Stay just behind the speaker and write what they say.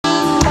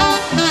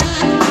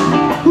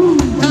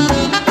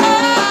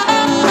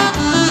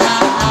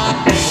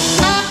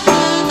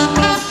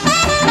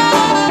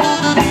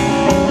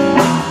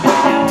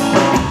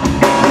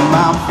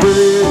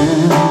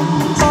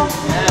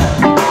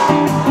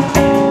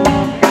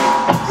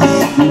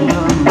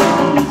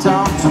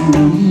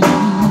me.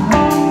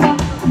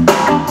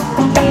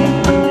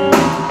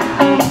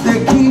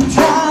 They keep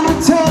trying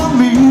to tell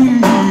me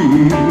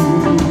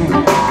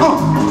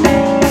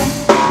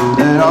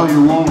that all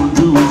you wanna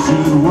do is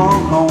just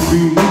walk on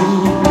me.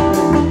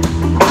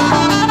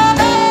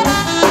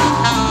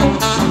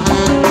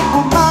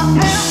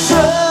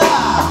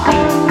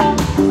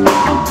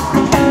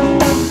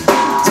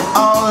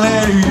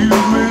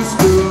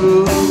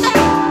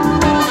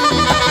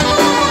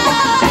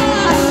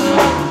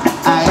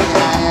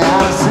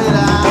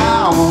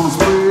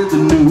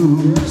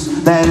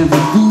 That if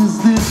it feels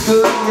this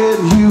good, get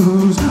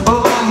used.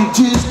 Oh, you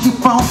just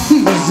keep on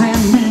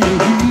teasing me,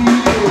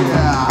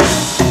 yeah.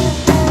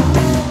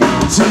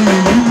 Till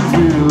you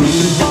feel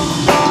it,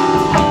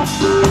 yeah.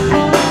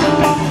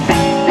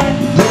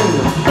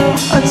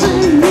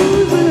 Till you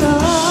feel it.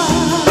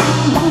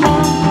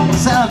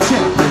 Sound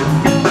check,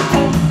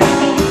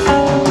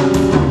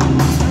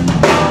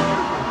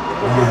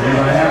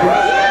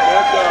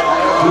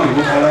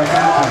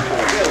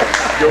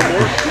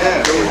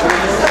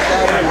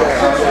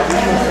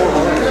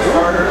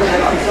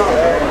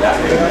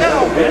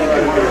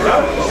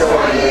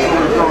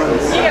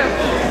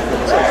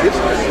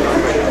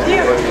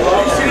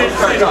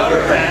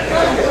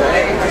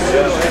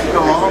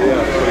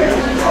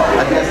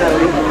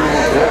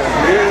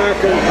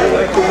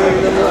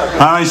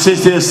 All right,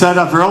 since they're set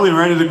up early and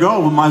ready to go,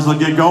 we might as well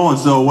get going.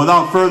 So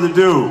without further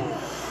ado,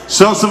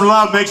 show some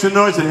love, make some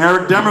noise to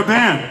Eric Demmer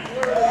Band.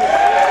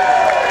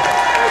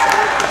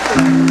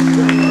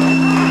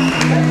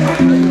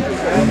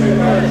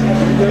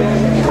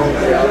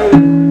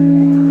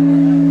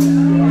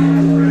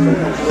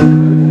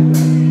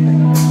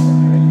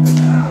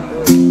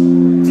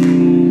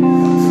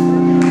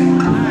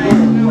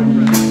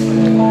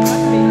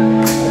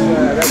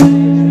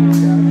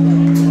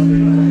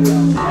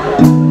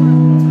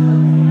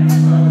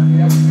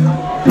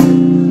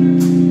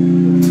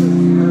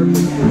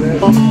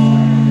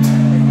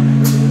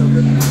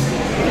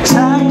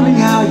 exactly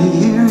how you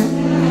hear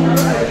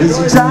it is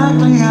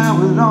exactly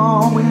how it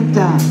all went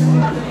down.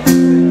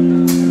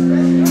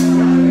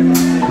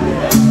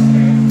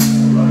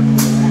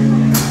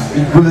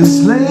 It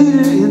was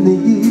later in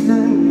the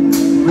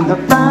evening when the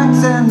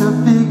facts and the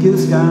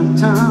figures got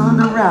turned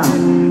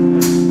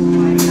around.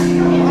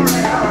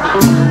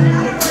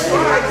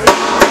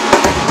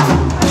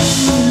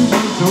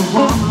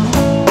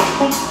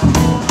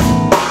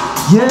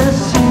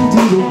 Yes, she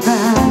did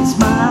advance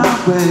my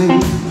way.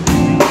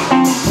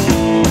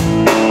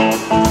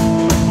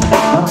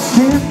 I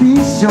can't be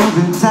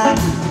sure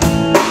exactly,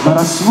 but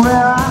I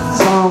swear I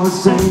saw her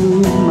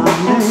saying my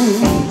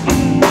name.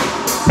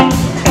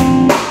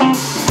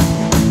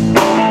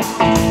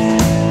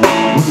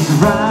 It was the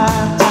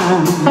right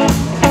time.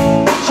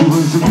 She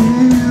was the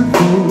real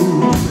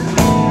thing.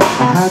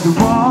 I had to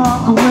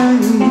walk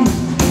away.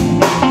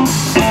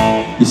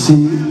 You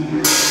see,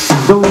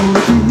 don't wanna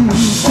be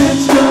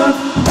stitched up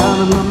out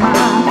of my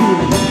mind,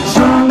 feeling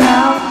strung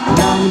out,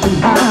 down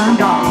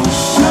behind, all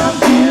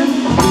sucked in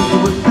into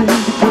a thing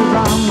because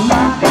I'm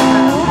not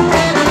down.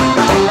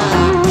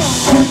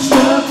 Stitched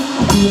up,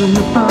 feeling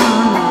the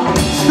fun,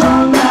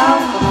 strung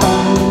out,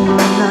 all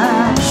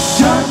night,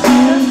 sucked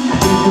in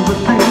into a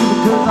thing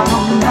because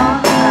I'm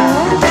not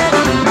down.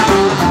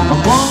 I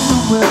wonder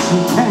where she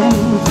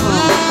came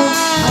from.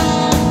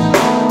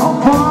 I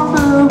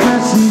wonder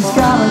where she's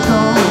gotta go.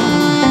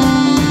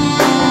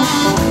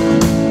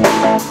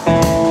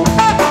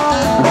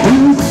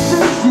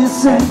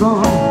 Single,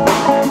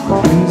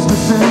 who's to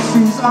say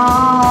she's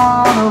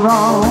on her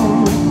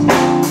own?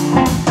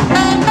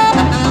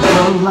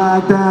 Girls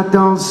like that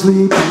don't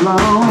sleep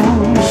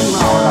alone.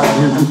 Alright,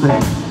 here's the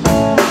thing.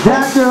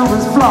 That girl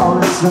was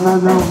flawless, and I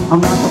know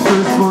I'm not the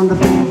first one to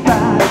think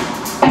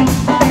that.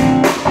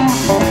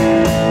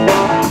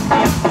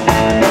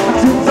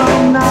 Since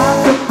I'm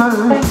not the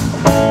first,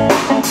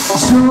 I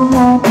sure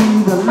won't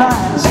be the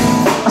last.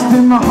 I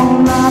spend my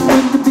whole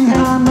life looking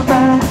behind the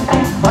back.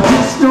 I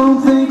just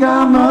don't think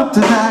I'm up to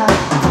that.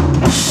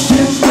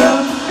 Stitched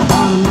up,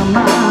 out of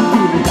my mind,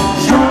 feeling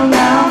strung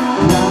out,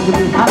 down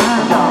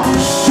behind, all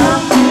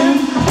jumped in,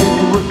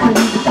 into a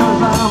thing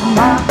because I'm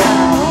not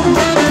down.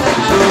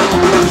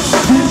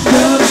 Stitched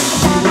up,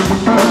 feeling the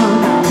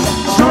burn,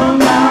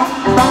 strung out,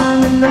 fine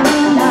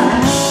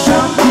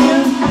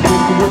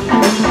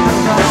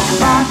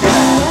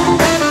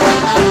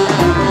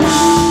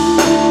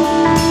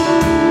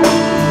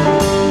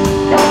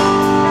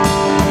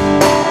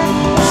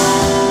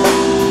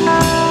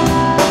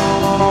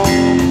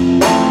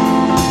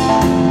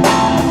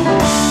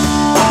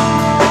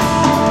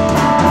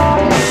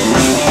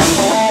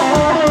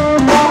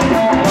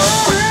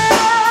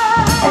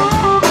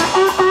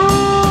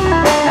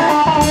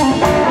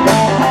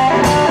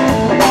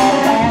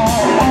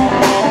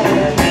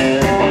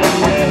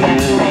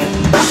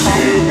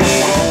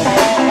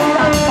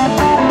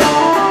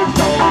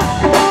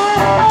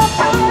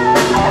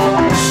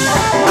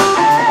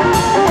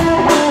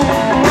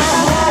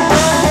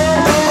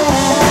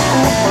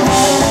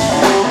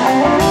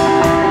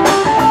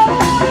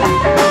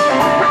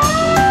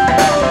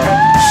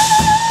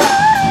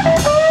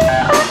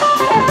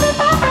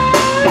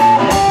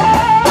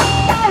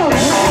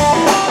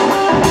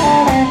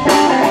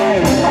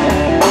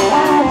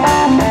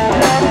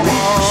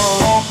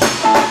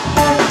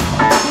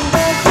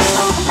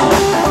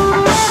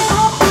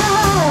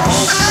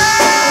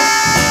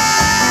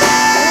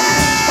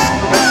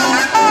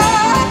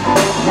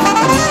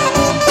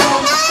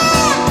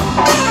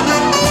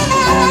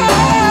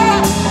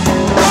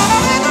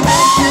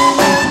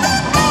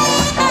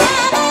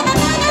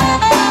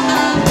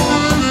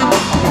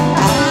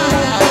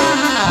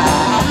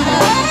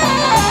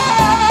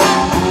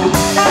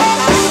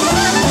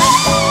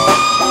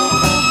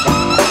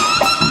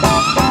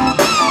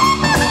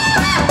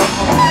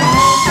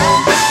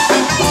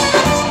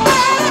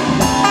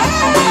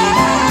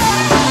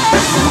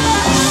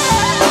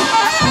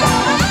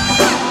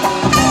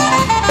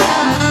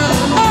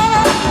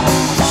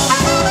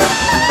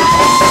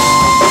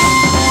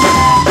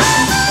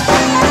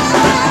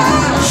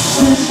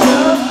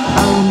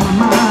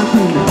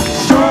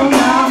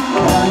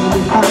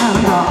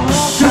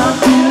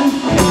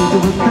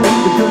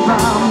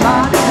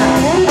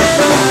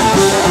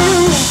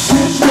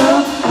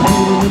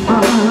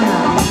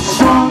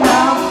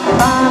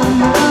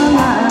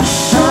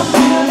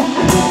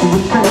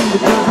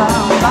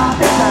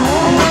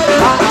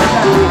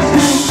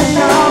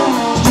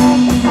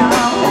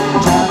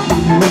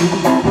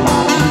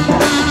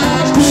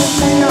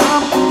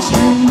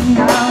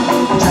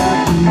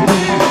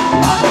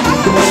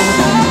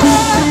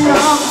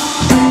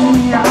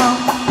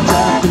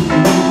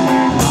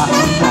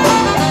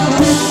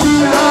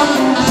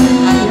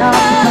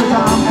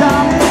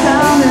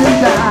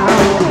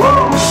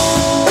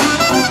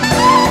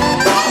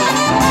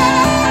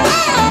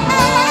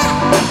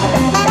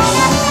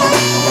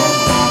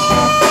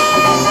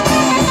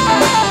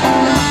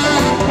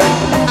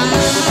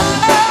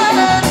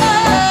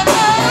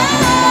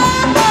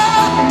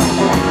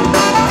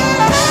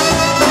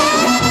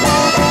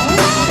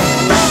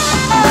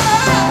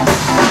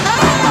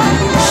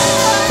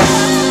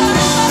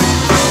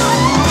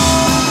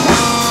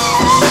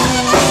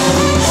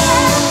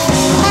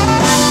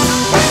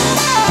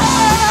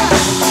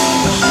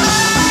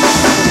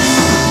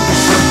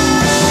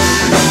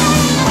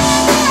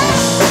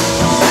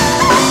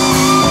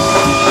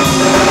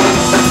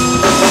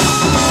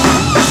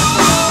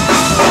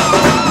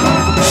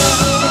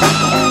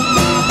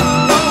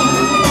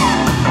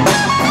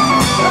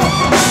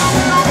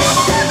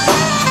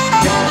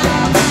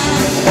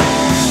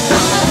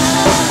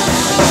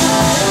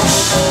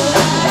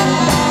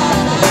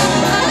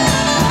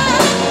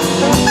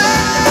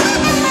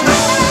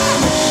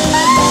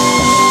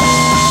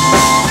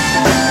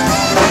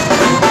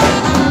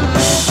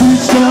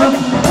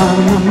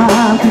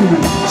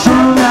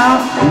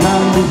out, and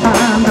I'm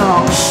behind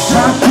all.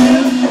 Try to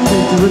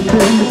into a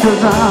thing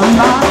because I'm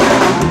not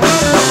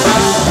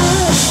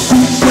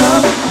beat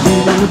up,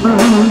 in the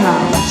blue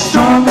now.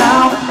 Strung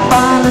out,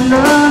 finally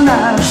learn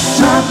that.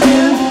 Try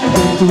to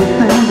into a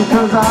thing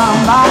because I'm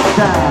locked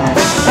down.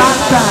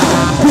 Locked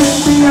down. Pick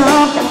me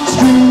up,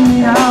 string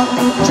me out.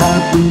 Try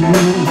to be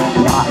in,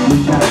 lock me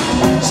down.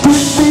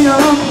 Stick me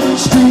up,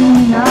 string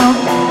me out.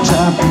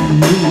 Try to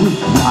be in,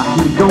 lock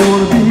me. Don't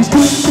wanna be.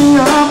 Stick me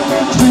up,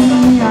 string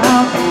me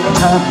out.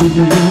 Try to be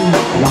in,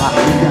 lock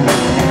me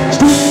down.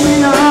 Stick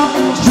me up,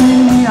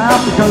 string me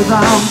out because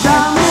I'm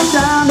down and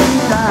down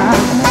and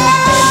down.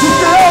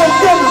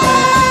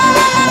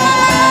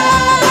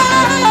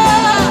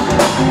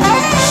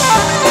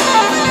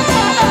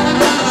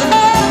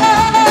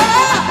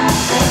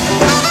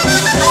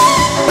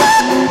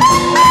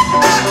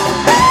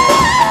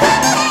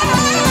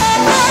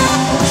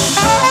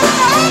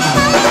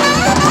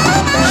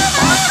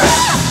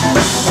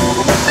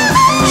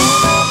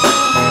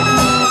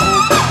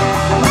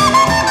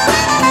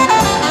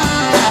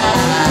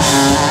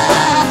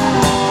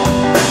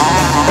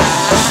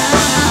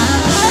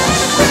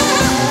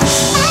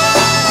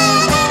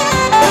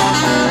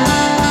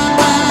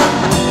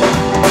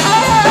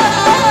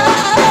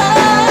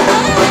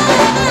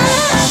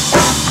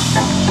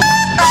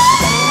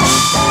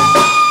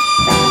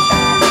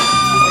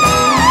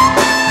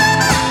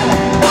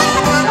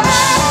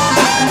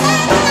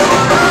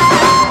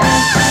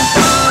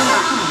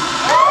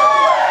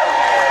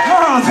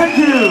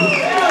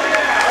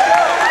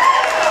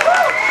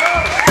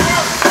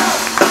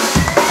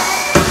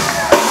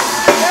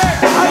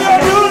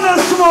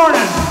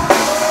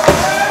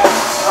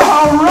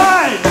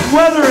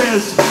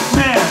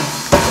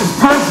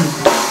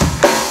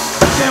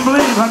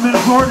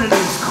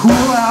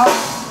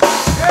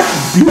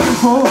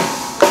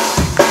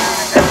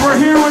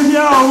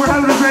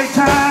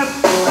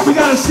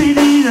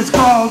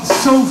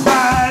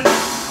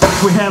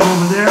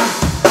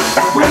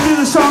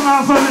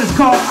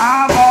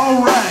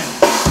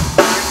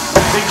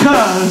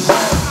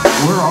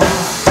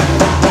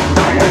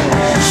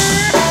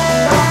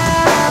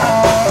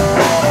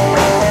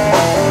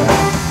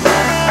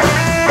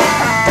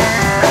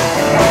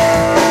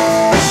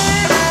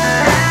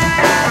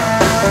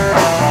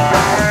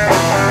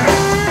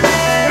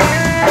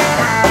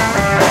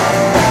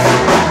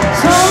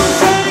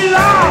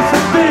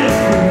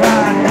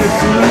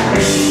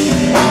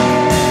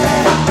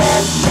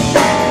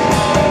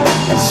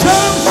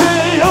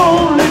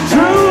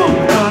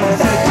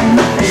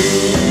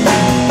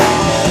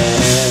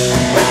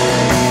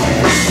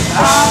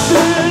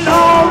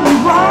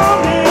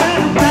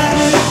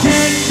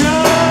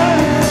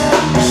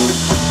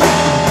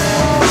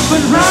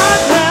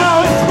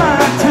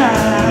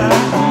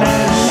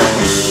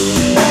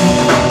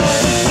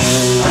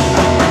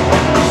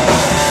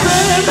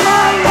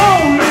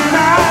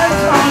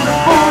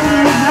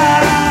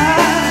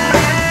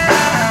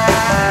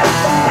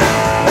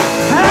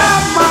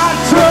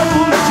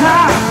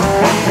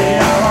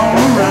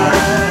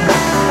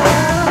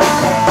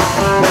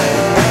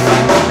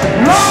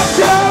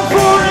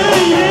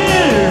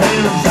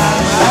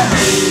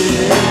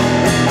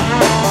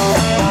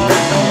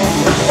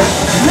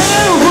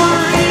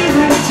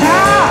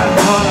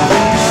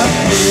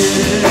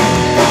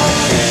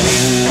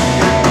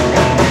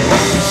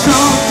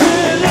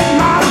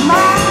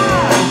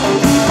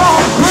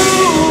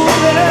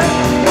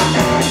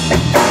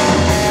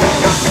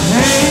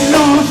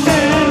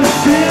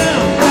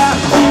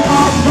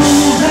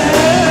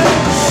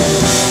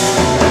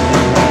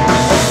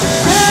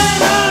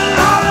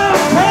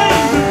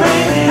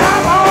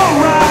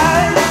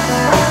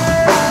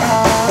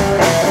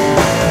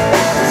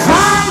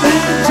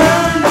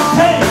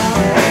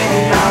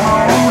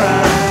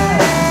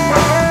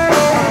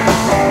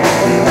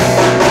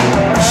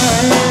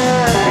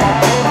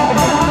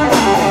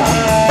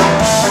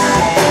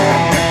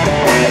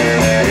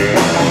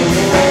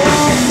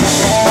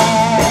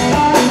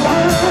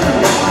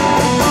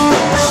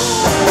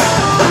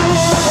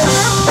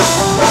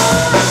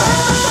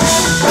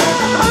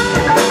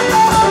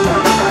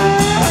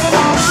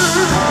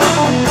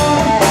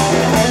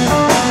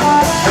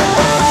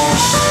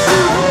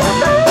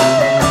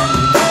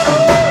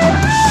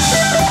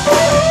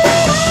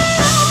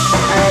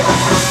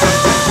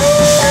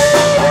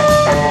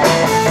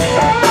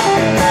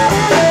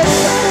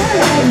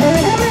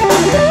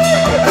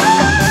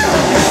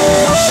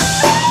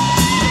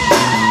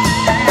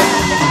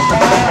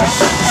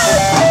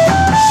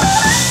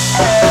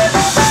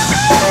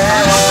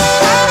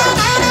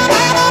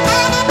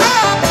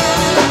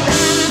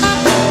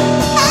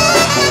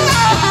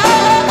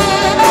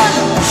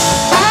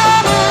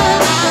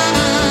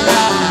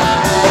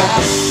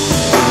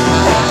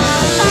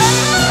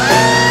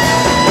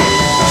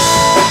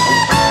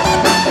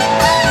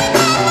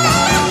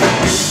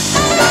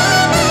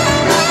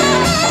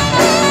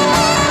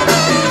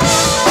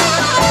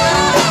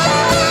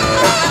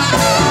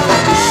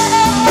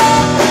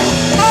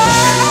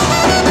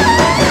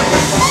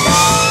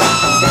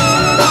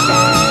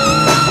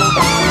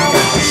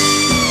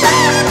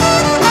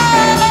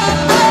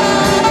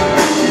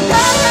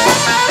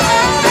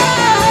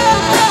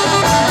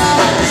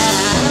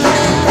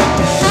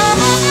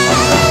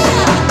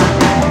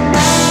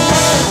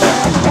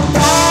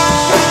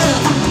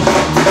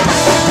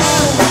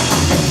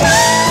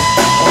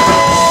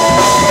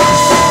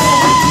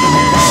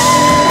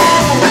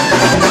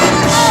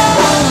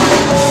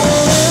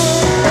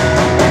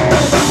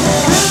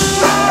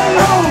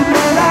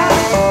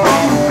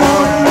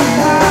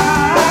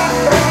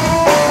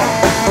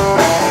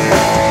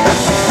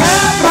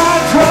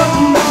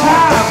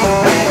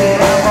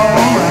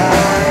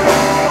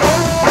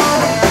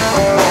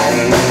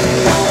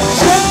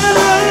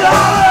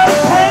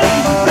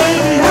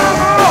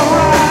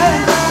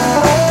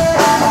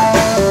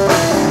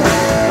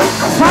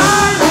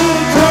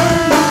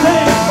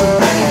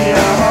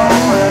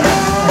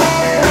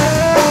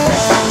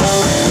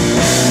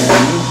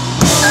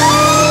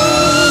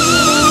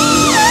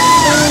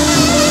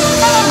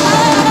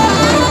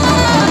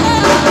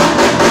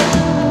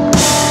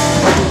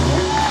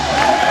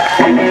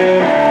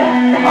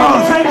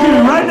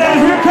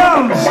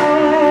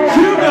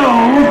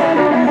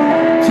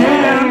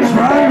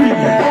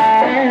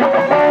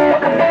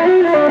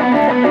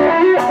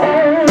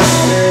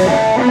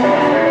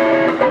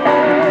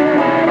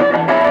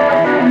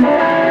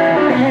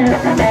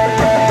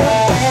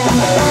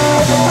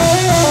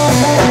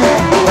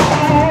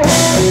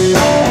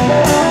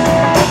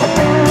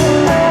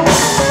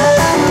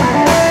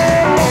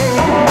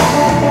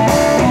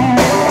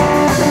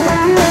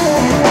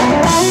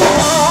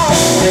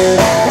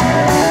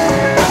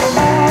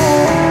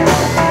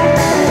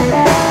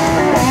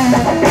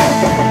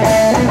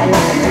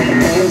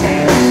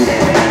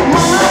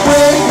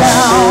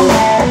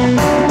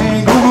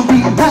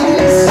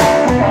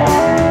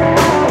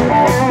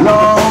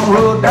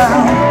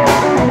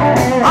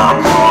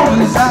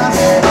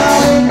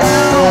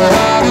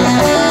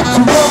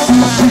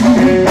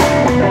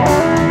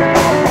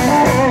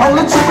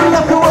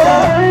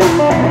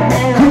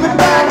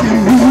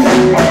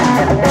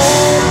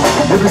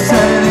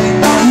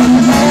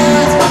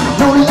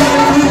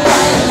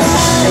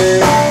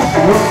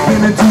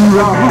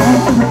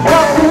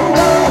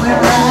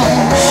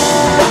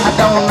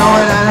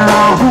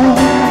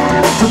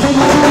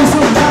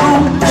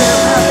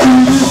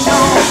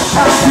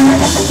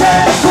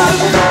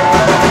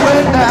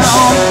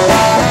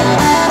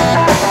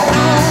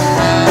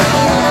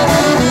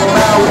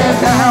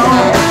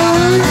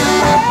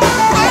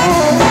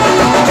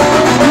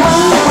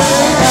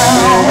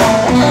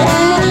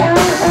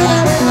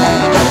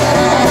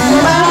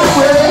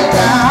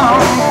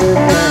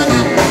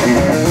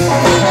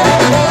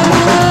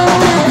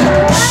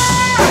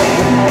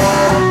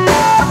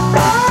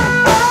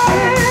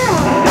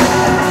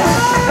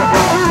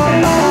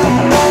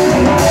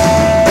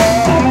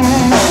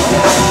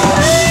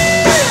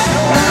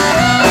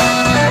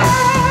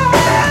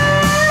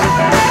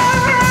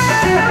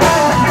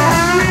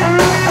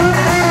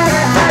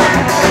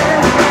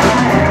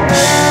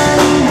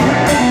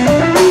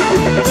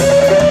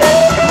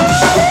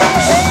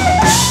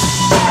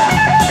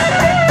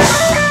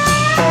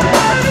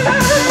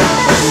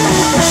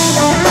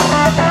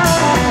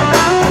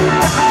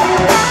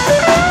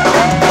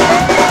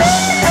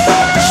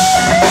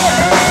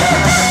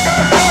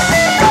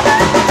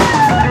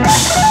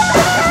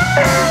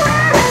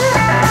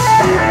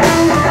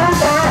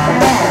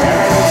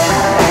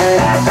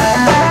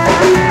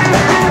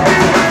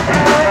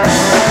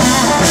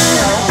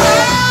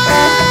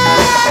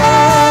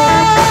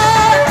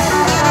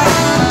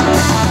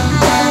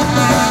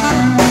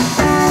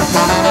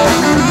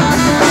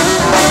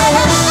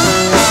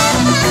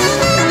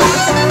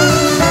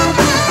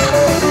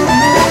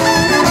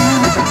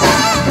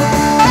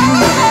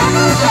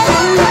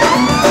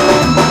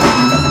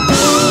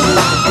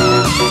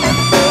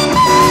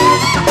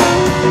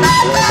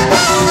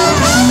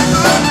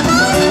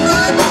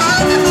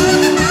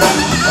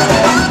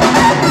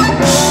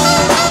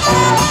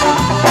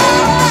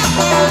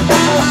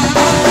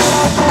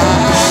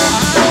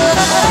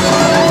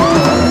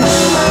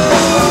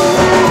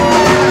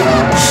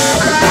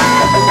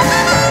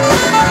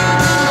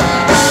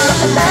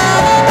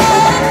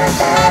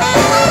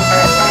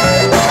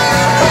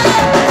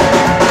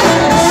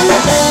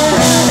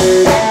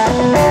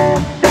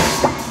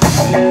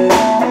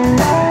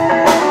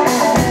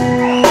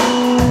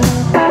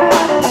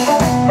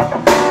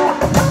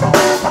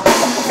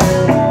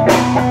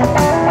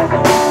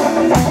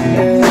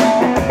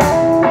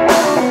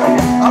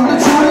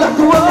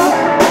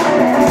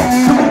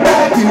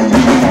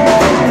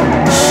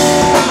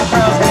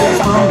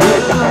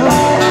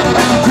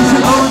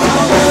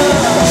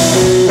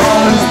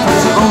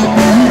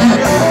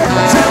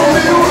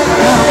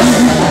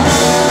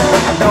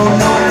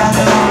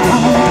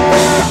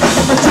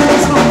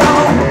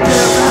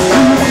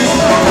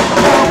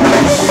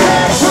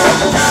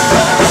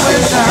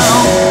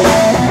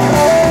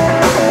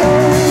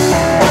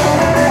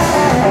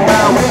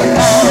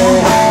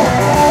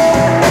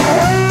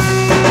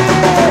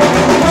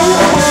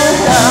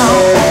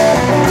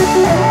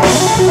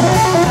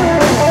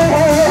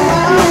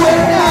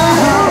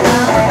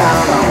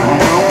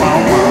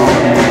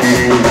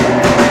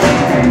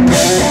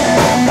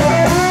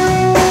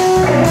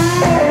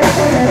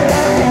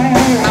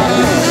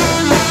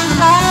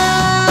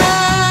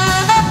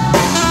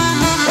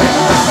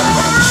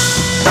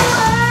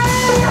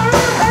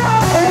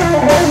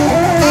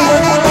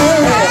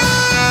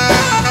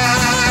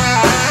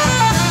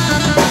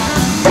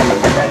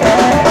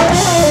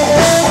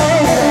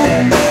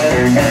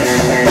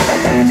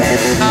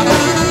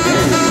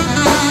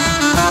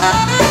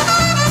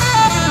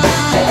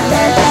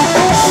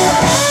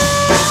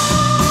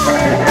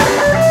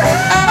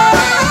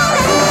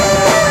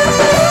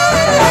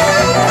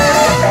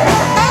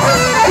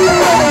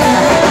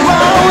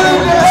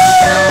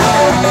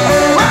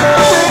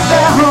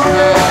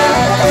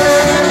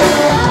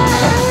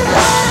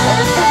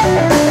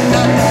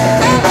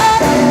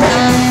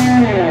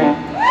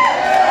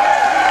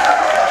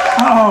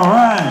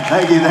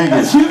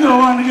 That's Hugo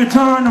on the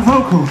guitar and the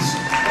vocals.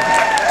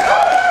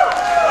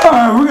 All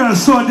right, we're gonna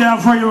slow it down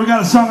for you. We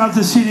got a song off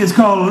the CD. It's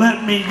called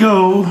 "Let Me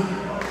Go,"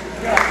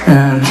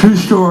 and true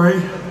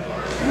story.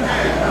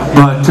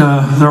 But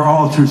they're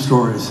all true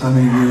stories. I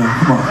mean, you know,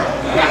 come on.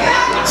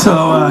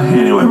 So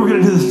anyway, we're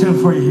gonna do this tune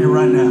for you here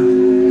right now.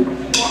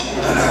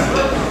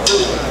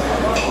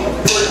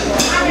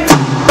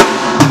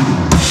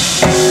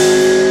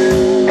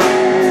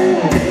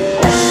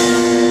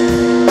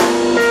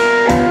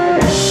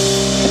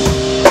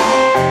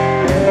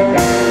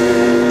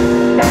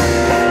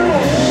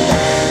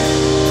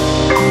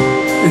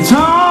 It's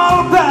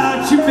all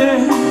about you,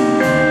 babe.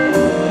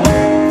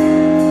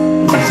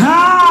 It's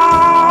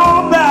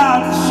all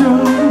about you.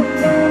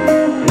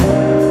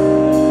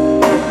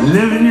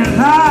 Living your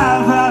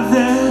life out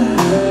there,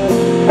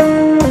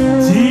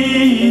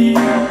 deep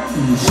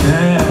in the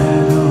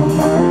shadows.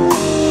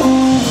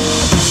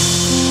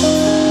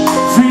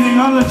 Feeding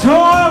on the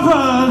joy of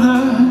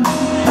others.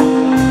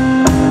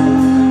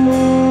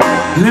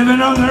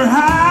 Living on their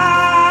highs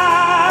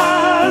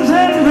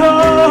and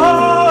lows.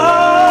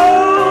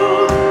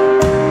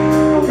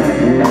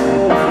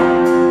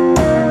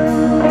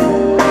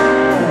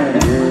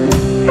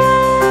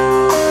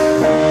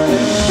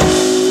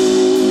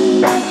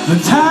 The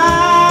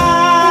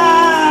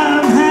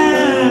time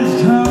has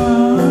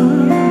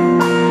come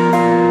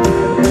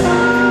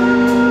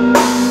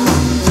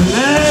to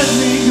let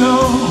me go.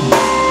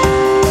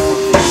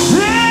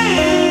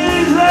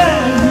 Please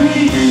let me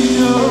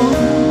go.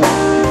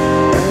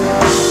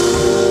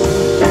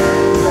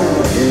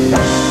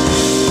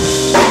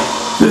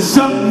 There's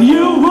something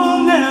you will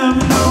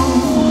never know.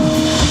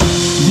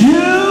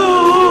 You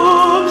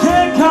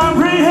can't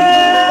comprehend.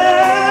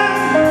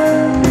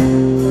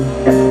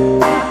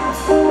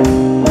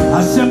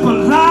 Simple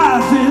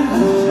life is,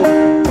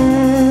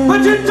 but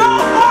you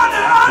don't want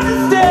to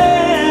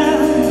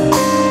understand.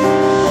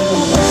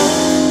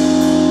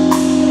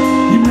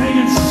 You make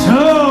it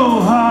so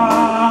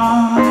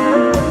hard.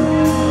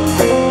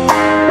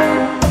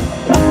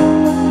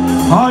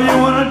 All you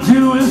want to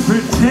do is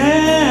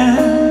pretend.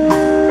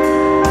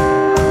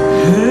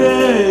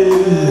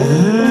 Hey.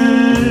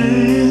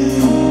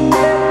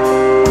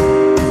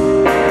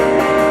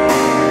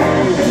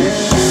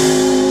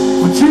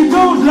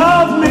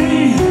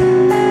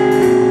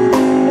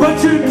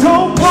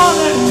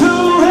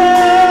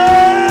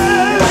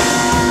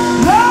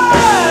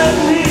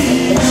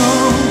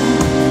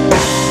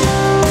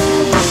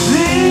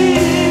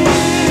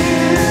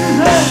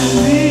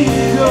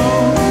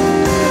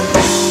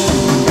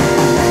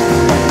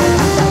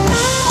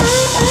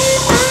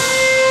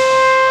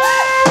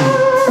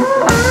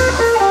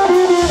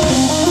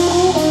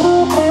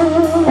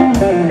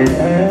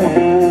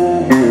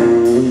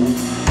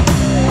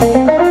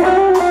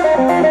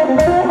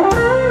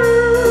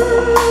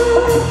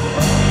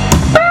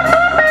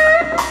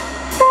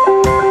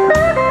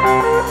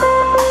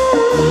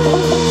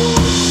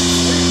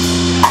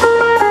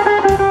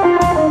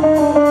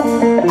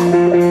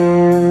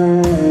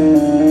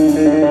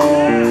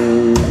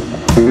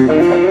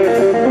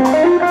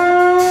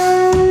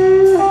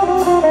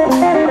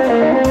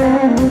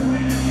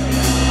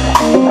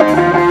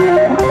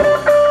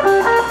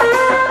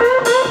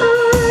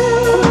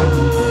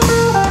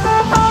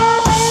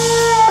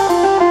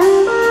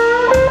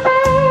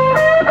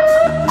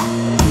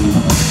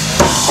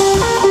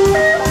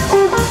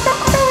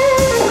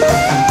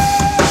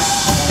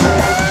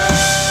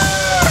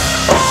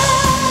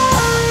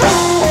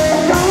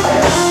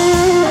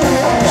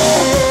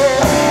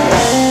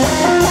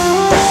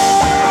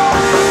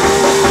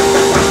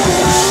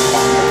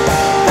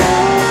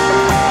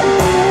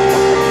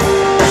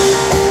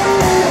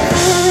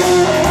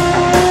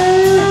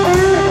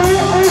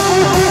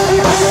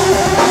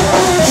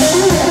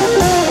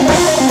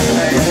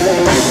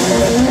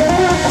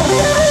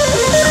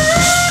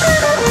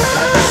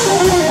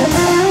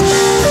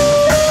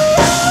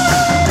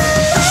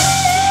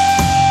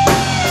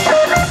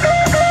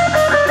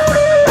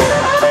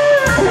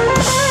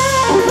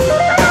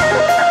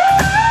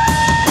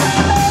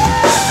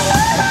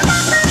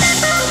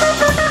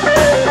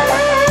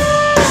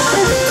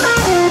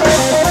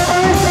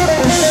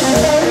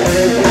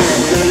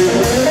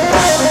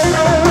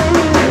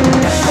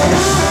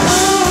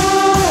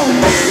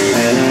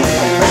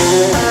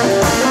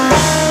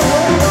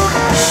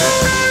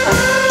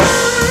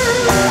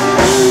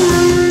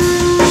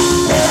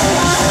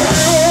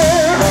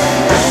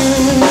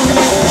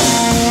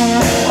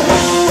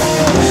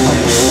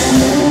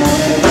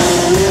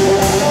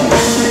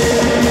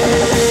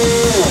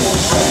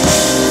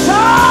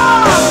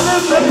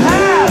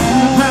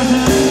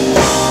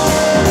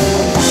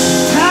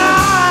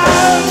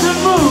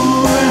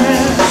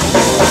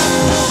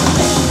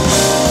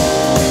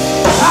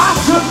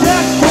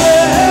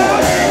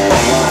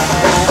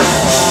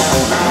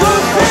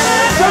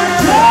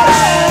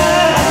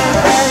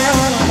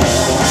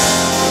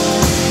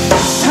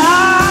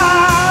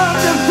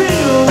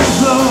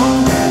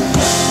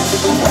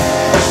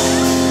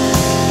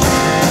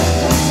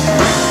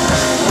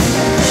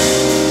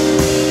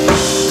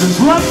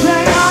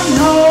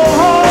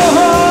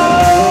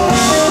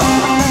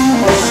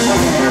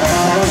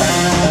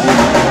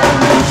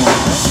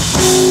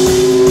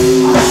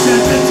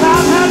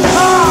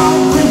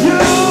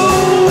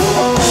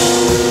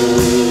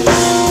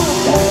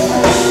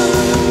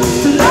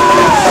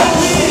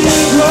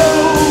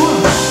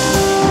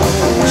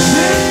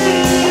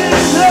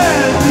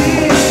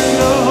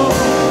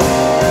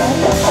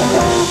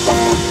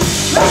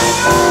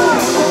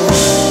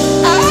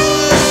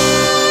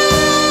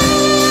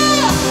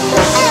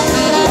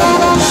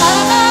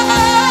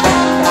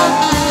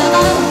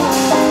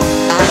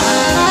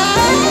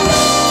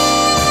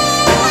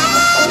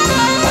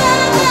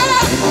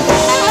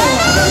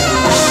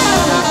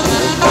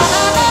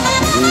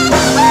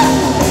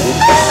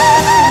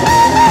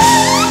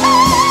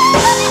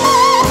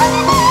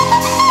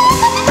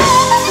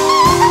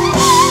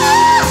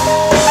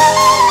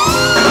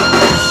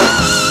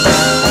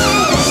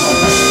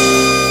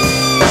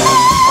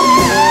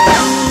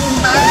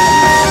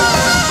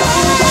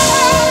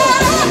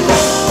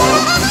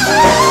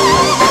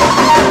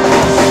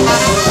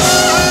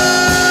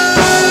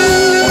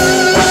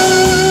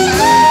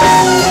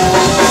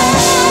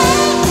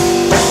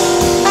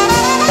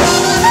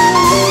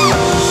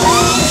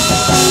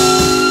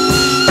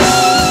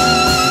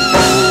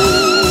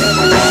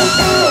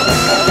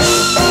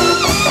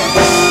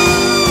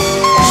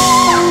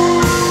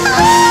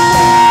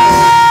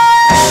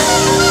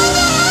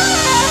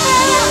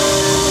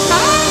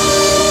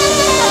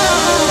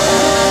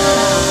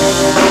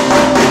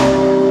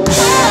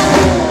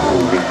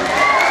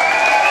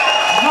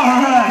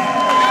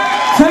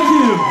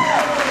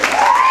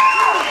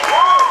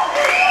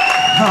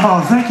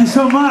 Oh, thank you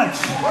so much.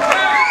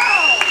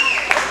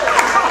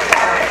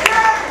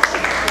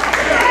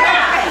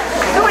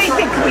 So what do you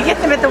think? Can we get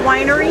them at the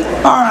winery?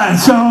 All right,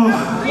 so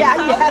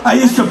Yeah. I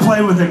used to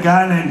play with a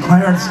guy named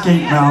Clarence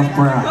Gatemouth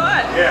Brown.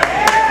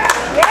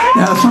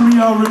 Yeah, some of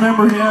y'all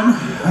remember him.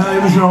 He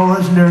was an old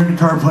legendary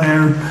guitar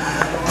player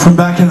from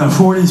back in the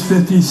 40s,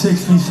 50s,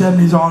 60s,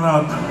 70s on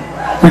up.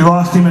 We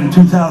lost him in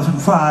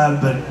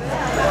 2005, but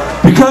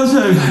because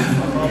of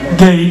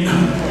Gate,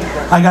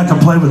 I got to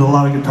play with a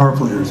lot of guitar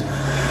players.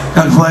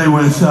 Got to play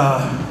with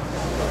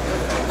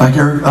like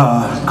Eric,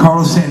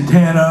 Carlos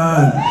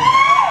Santana,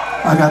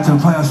 and I got to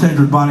play on stage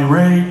with Bonnie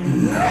Raitt,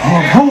 and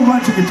a whole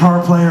bunch of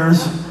guitar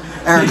players.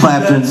 Eric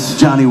Clapton,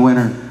 Johnny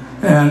Winter.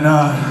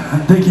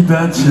 And Dicky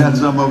Betts. You got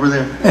some over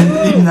there? And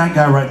even that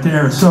guy right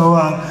there. So,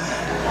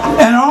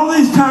 and all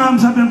these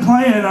times I've been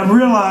playing, I've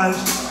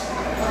realized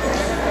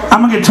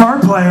I'm a guitar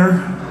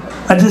player,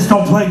 I just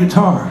don't play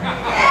guitar.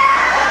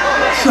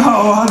 So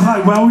I was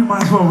like, well, we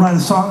might as well write a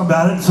song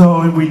about it.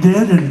 So we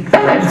did, and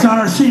it's on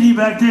our CD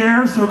back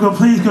there. So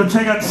please go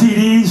check out the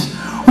CDs.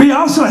 We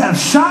also have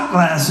shot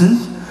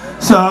glasses.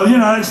 So, you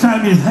know, next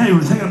time hey,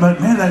 we're thinking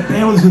about, man, that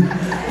band was good.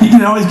 You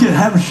can always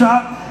have a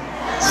shot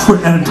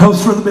and a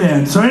toast for the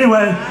band. So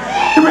anyway,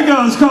 here we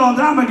go. It's called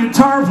I'm a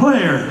Guitar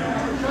Player.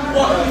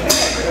 1,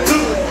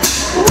 2.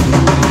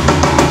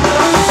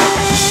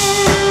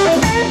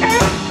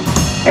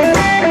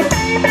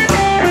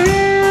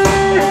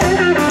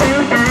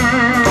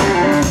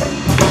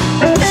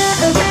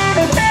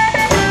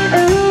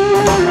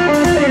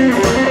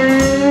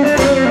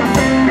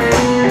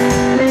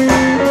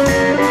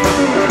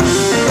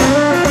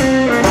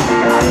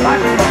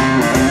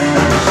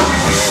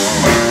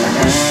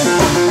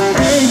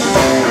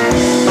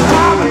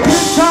 I'm a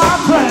guitar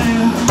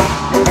player.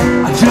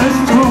 I just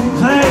don't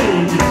play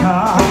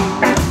guitar.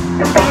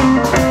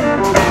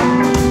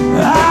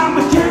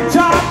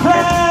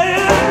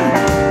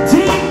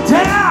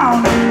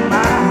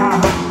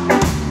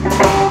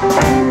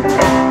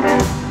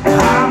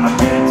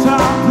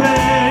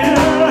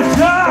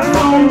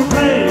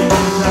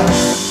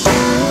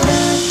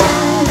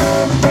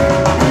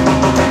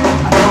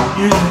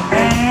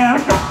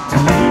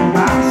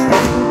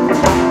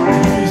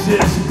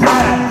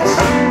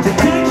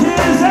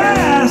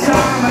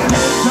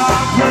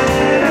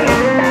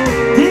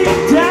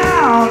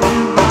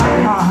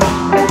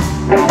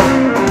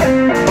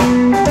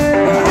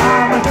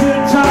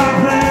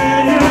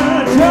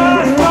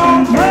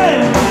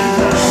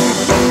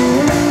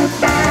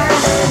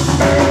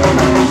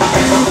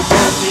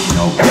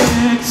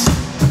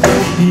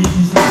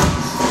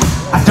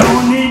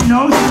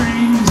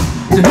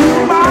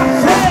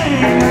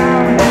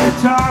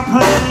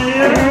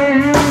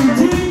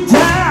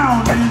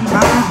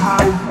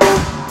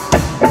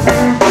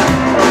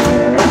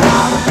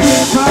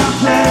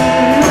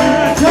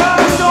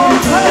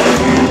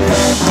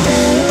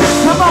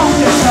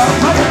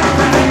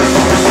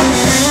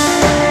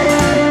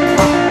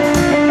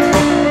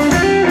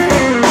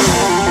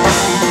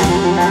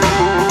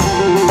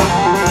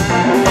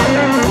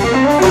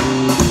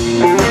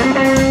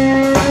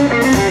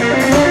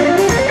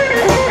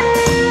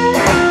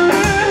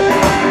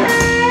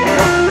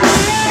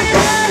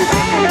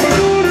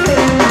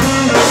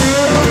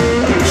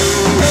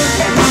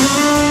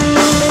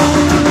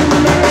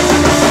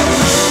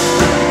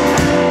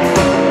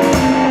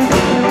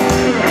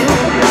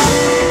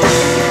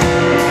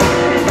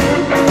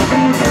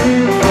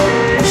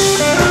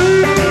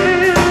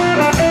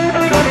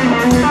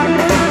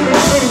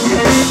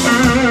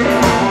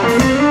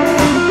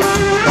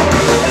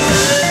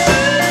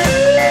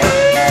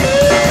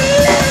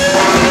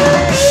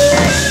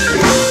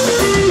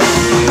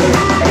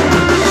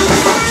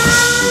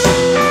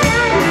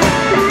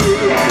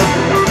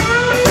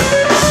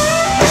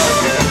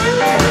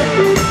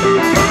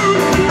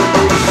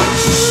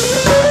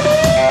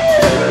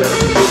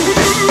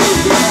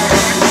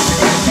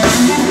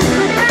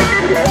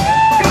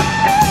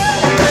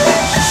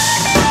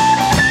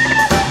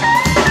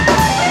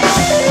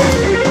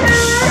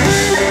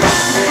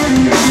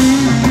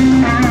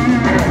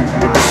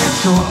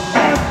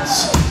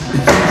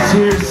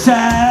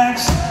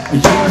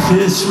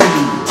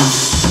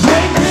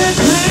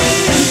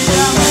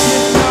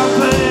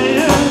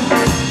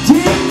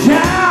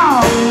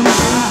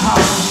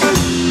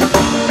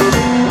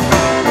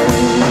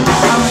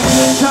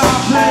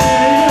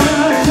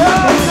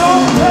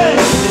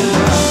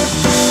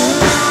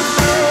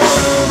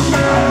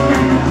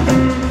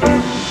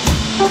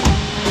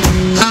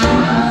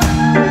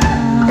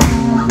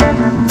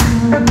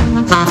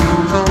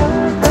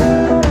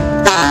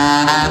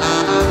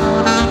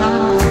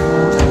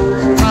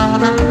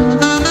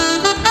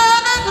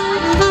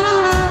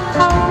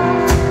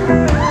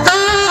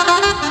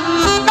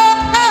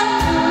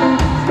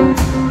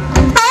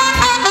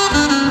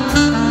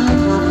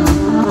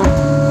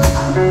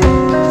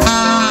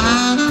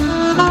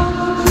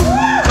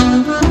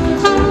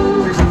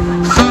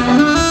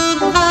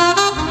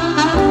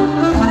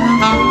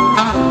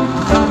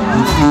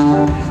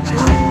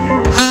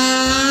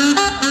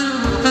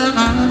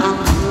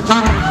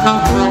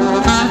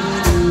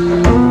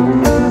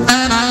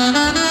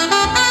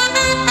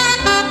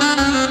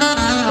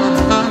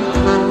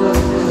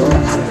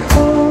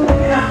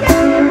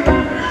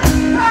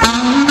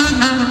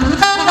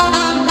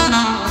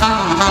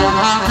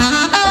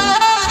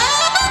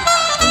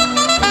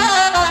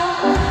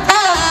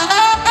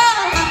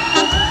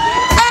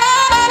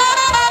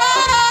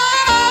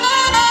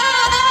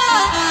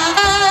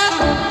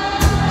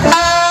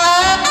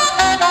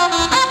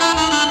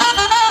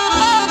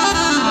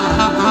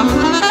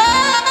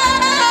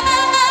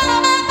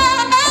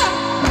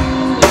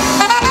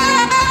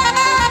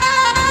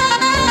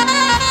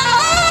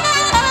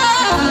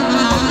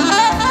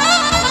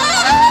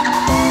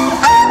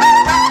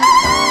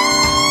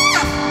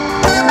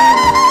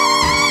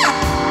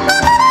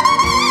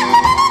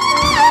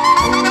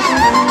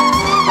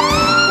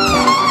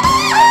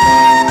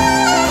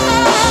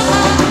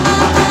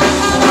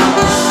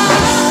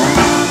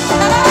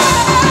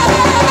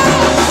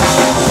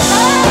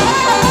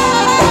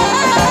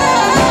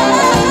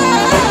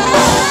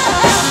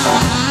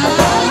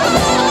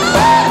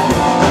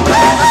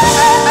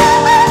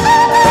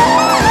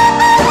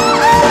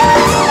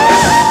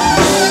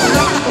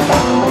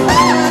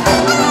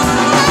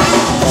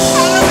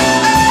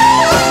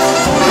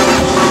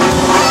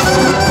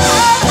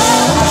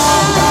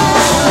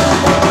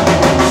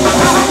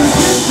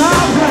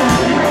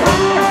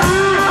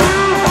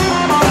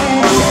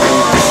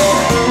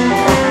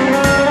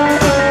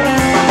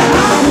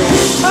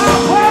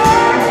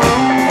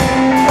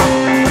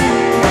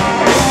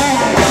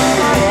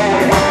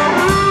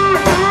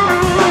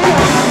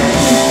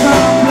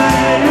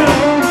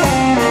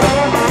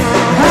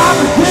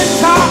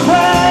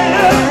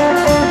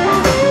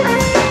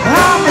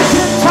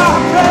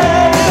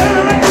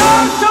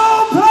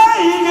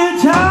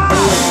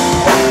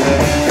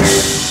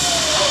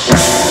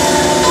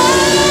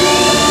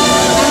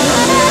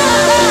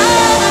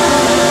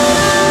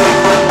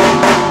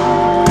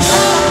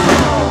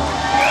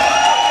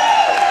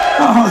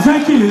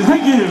 thank you,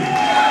 thank you.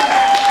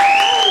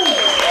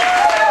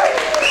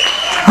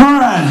 All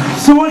right,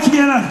 so once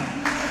again,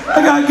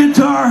 I got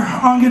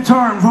on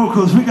guitar and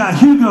vocals. We got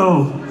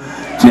Hugo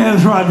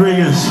Jazz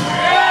Rodriguez.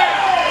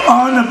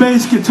 On the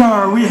bass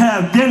guitar, we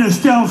have Dennis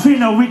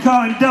Delfino. We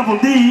call him Double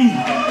D,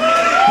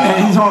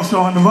 and he's also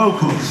on the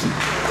vocals.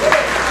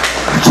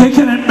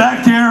 Kicking it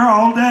back there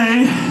all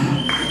day,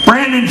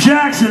 Brandon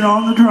Jackson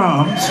on the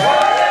drums.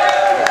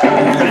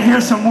 You're going to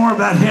hear some more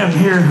about him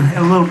here in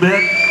a little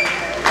bit.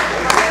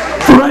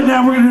 But right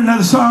now we're going to do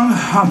another song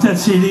off that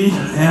CD,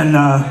 and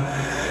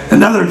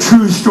another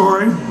true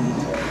story.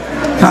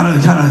 Kind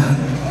of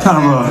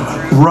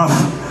a rough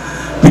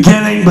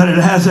beginning, but it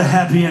has a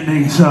happy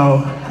ending.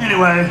 So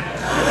anyway,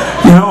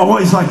 you know, I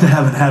always like to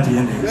have a happy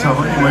ending. So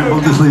anyway,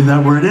 we'll just leave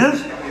that where it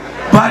is.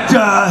 But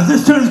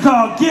this tune is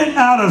called Get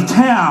Out of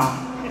Town.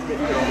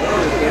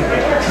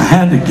 I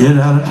had to get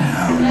out of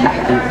town.